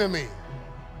to the enemy.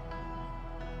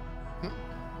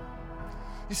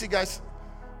 You see, guys,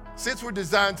 since we're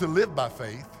designed to live by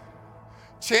faith,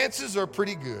 chances are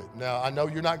pretty good. Now, I know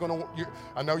you're not going to,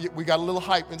 I know we got a little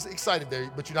hype and excited there,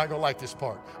 but you're not going to like this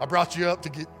part. I brought you up to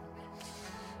get,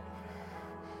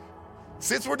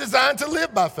 since we're designed to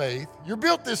live by faith, you're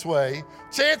built this way,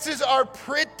 chances are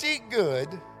pretty good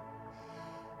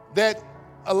that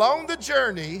along the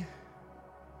journey,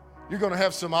 you're going to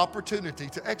have some opportunity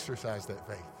to exercise that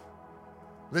faith.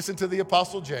 Listen to the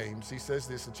Apostle James. He says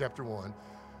this in chapter 1.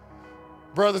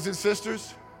 Brothers and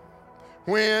sisters,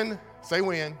 say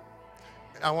when.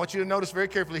 I want you to notice very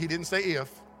carefully, he didn't say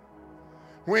if.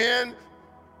 When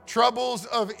troubles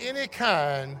of any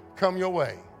kind come your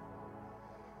way.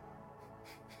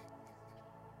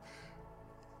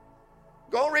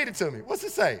 Go and read it to me. What's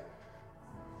it say?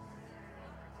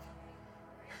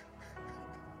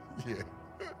 Yeah.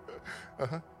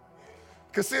 Uh-huh.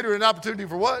 Consider an opportunity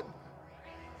for what?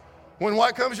 When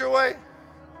what comes your way?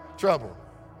 Trouble.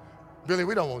 Billy,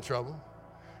 we don't want trouble.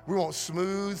 We want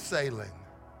smooth sailing.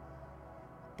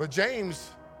 But James,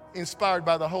 inspired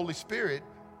by the Holy Spirit,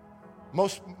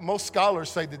 most scholars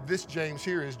say that this James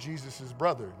here is Jesus'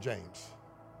 brother, James.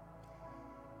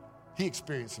 He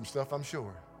experienced some stuff, I'm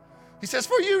sure. He says,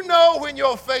 for you know when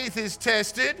your faith is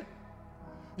tested,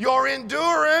 your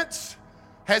endurance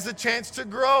has a chance to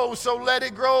grow, so let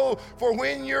it grow. For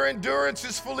when your endurance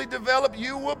is fully developed,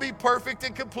 you will be perfect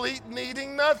and complete,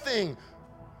 needing nothing.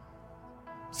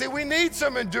 See, we need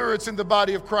some endurance in the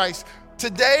body of Christ.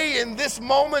 Today, in this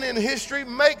moment in history,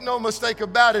 make no mistake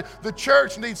about it, the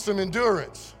church needs some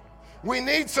endurance. We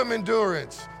need some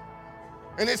endurance.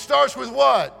 And it starts with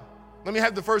what? Let me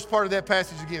have the first part of that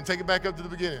passage again. Take it back up to the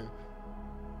beginning.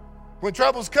 When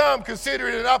troubles come, consider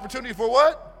it an opportunity for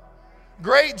what?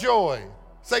 Great joy.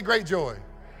 Say great joy.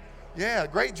 Yeah,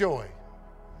 great joy.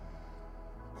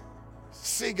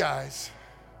 See, guys,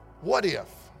 what if?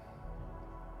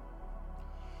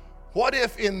 What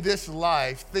if in this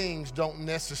life things don't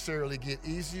necessarily get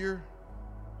easier?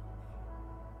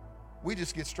 We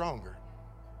just get stronger.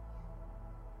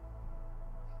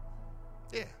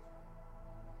 Yeah.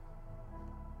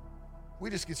 We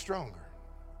just get stronger.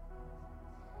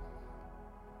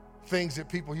 Things that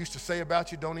people used to say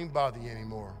about you don't even bother you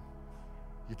anymore.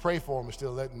 You pray for them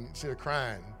instead of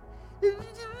crying. I'm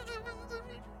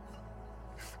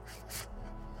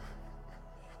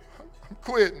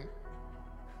quitting.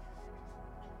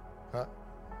 Huh?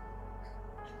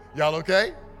 Y'all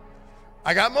okay?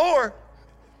 I got more.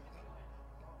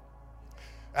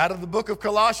 Out of the book of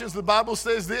Colossians, the Bible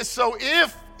says this, so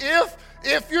if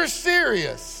If you're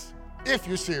serious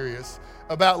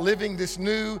about living this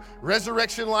new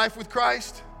resurrection life with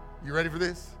Christ, you ready for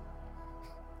this?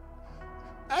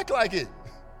 Act like it.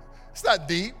 It's not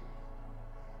deep.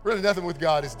 Really, nothing with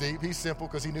God is deep. He's simple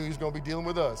because he knew he was going to be dealing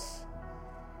with us.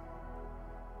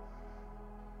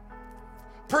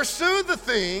 Pursue the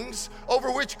things over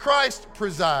which Christ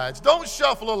presides. Don't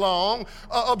shuffle along,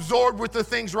 absorbed with the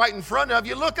things right in front of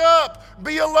you. Look up.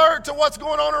 Be alert to what's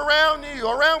going on around you,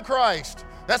 around Christ.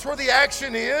 That's where the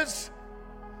action is.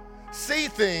 See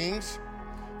things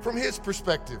from his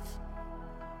perspective.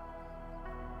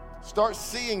 Start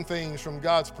seeing things from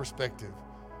God's perspective.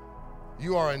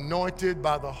 You are anointed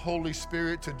by the Holy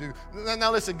Spirit to do.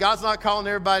 Now listen, God's not calling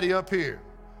everybody up here.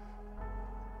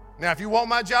 Now, if you want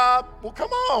my job, well,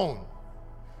 come on.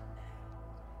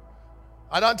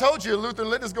 I done told you Luther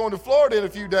and Linda's going to Florida in a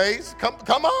few days.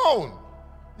 Come on.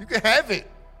 You can have it.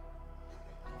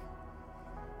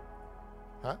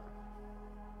 Huh?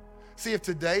 See, if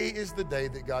today is the day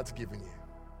that God's given you,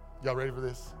 y'all ready for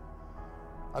this?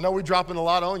 I know we're dropping a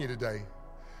lot on you today.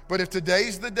 But if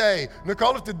today's the day,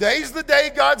 Nicole, if today's the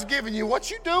day God's given you, what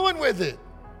you doing with it?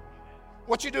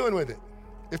 What you doing with it?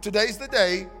 If today's the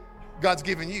day God's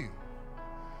given you.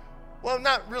 Well,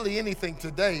 not really anything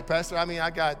today, Pastor. I mean,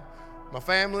 I got my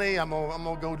family. I'm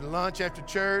gonna go to lunch after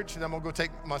church, and I'm gonna go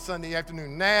take my Sunday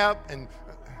afternoon nap, and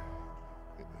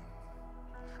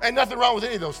ain't nothing wrong with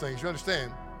any of those things. You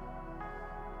understand?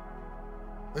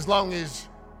 As long as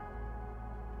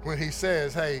when he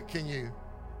says, "Hey, can you?"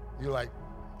 You're like,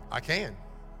 "I can."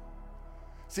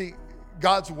 See,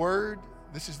 God's word.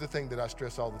 This is the thing that I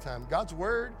stress all the time. God's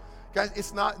word, guys,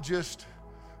 it's not just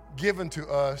given to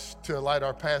us to light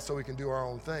our path so we can do our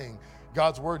own thing.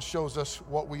 God's word shows us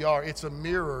what we are. It's a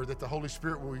mirror that the Holy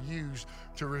Spirit will use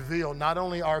to reveal not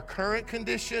only our current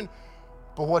condition,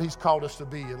 but what he's called us to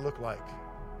be and look like.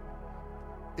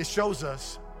 It shows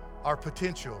us our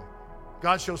potential.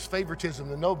 God shows favoritism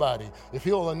to nobody. If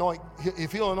he'll anoint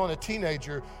a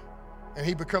teenager and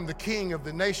he become the king of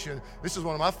the nation, this is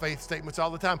one of my faith statements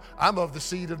all the time. I'm of the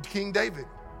seed of King David.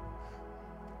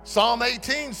 Psalm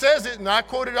 18 says it, and I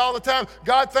quote it all the time.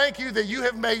 God, thank you that you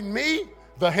have made me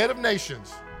the head of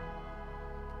nations.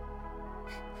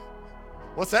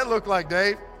 What's that look like,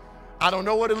 Dave? I don't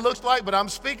know what it looks like, but I'm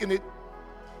speaking it.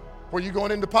 Were you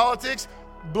going into politics?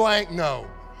 Blank no.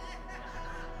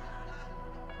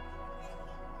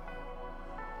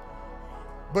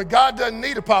 But God doesn't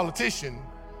need a politician.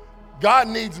 God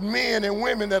needs men and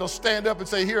women that'll stand up and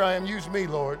say, "Here I am, use me,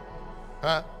 Lord."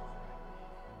 Huh?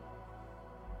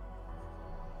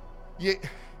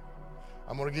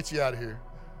 I'm going to get you out of here.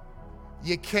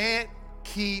 You can't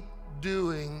keep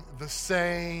doing the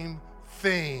same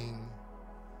thing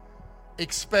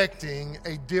expecting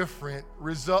a different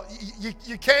result.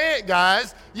 You can't,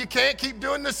 guys. You can't keep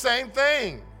doing the same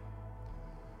thing.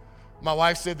 My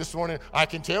wife said this morning, "I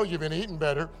can tell you've been eating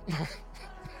better."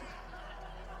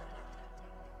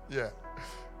 Yeah.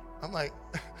 I'm like,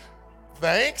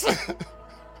 thanks.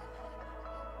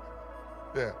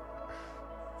 Yeah.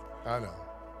 I know.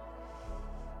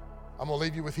 I'm going to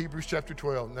leave you with Hebrews chapter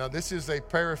 12. Now, this is a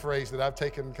paraphrase that I've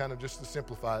taken kind of just to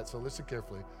simplify it, so listen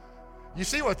carefully. You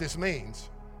see what this means.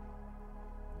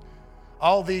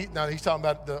 Now he's talking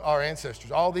about our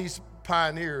ancestors, all these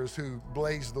pioneers who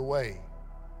blazed the way.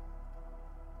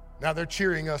 Now they're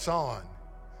cheering us on.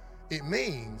 It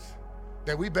means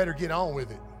that we better get on with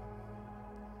it.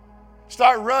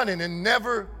 Start running and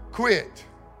never quit.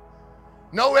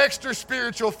 No extra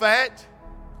spiritual fat.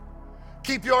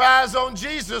 Keep your eyes on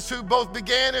Jesus, who both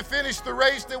began and finished the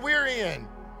race that we're in.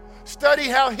 Study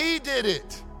how he did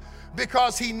it,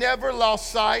 because he never lost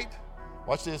sight,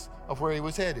 watch this, of where he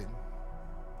was headed.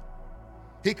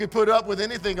 He could put up with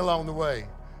anything along the way,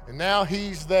 and now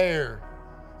he's there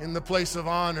in the place of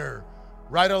honor,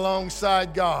 right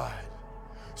alongside God.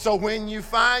 So when you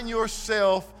find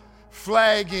yourself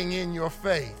flagging in your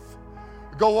faith,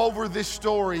 go over this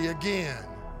story again,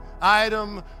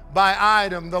 item by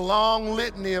item, the long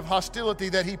litany of hostility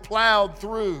that he plowed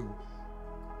through.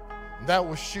 That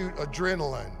will shoot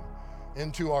adrenaline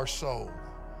into our soul.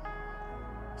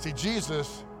 See,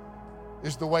 Jesus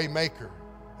is the way maker.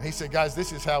 And he said, guys,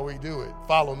 this is how we do it.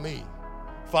 Follow me.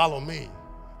 Follow me.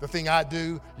 The thing I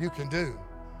do, you can do.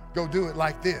 Go do it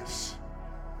like this.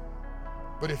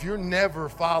 But if you're never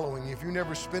following, if you're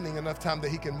never spending enough time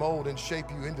that he can mold and shape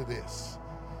you into this,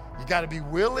 you got to be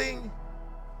willing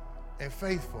and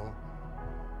faithful,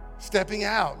 stepping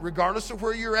out, regardless of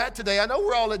where you're at today. I know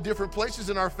we're all at different places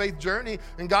in our faith journey,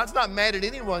 and God's not mad at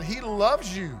anyone. He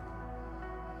loves you.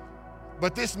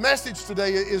 But this message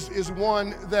today is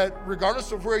one that,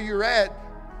 regardless of where you're at,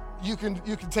 you can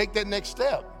take that next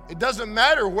step. It doesn't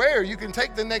matter where, you can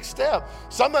take the next step.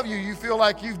 Some of you feel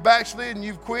like you've backslid and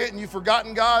you've quit and you've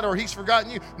forgotten God, or he's forgotten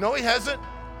you. No, he hasn't.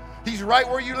 He's right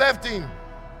where you left him.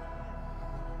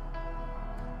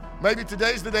 Maybe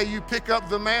today's the day you pick up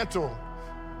the mantle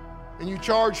and you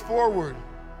charge forward.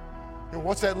 And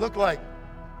what's that look like?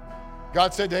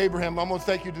 God said to Abraham, I'm going to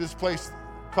take you to this place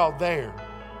called there.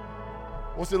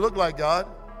 What's it look like, God?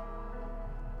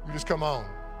 You just come on.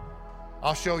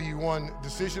 I'll show you one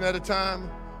decision at a time,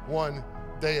 one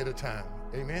day at a time.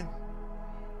 Amen?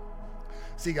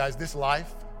 See, guys, this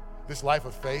life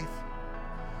of faith,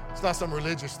 it's not some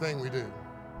religious thing we do.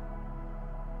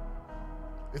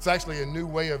 It's actually a new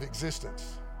way of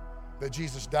existence that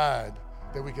Jesus died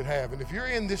that we could have. And if you're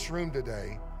in this room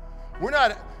today,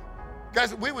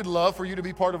 guys, we would love for you to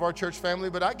be part of our church family,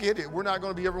 but I get it. We're not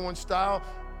going to be everyone's style.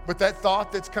 But that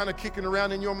thought that's kind of kicking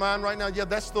around in your mind right now, yeah,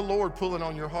 that's the Lord pulling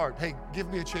on your heart. Hey,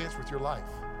 give me a chance with your life.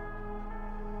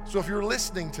 So if you're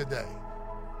listening today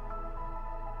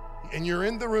and you're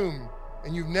in the room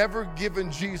and you've never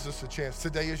given Jesus a chance,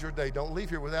 today is your day. Don't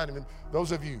leave here without him. And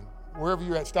those of you, wherever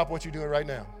you're at, stop what you're doing right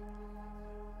now.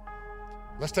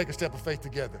 Let's take a step of faith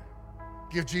together.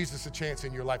 Give Jesus a chance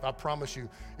in your life. I promise you,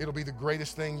 it'll be the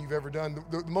greatest thing you've ever done.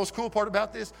 The most cool part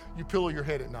about this, you pillow your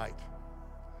head at night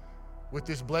with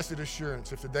this blessed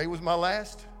assurance. If today was my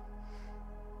last,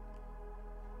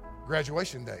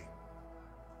 graduation day.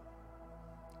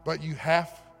 But you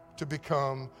have to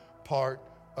become part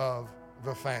of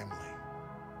the family.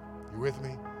 You with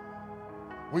me?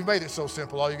 We've made it so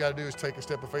simple. All you got to do is take a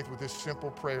step of faith with this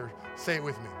simple prayer. Say it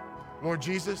with me. Lord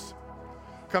Jesus,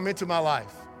 come into my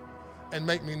life and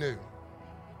make me new.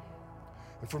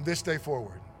 And from this day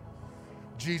forward,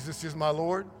 Jesus is my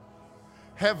Lord.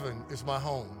 Heaven is my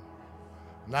home.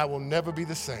 And I will never be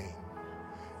the same.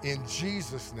 In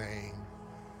Jesus' name,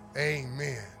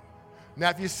 amen.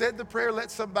 Now, if you said the prayer,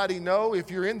 let somebody know.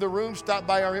 If you're in the room, stop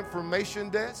by our information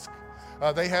desk.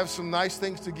 They have some nice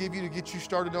things to give you to get you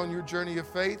started on your journey of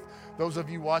faith. Those of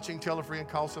you watching, tell a friend,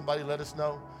 call somebody, let us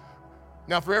know.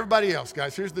 Now, for everybody else,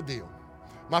 guys, here's the deal.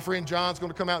 My friend John's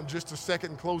going to come out in just a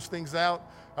second and close things out.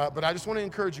 But I just want to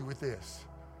encourage you with this.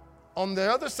 On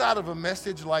the other side of a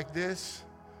message like this,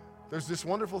 there's this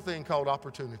wonderful thing called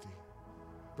opportunity.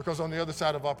 Because on the other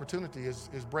side of opportunity is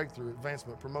breakthrough,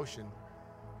 advancement, promotion.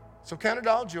 So count it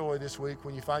all joy this week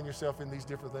when you find yourself in these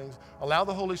different things. Allow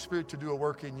the Holy Spirit to do a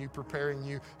work in you, preparing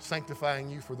you, sanctifying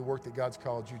you for the work that God's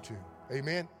called you to.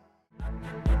 Amen.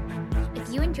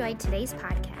 If you enjoyed today's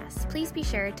podcast, please be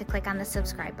sure to click on the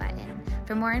subscribe button.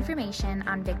 For more information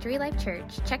on Victory Life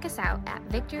Church, check us out at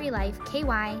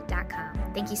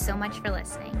victorylifeky.com. Thank you so much for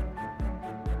listening.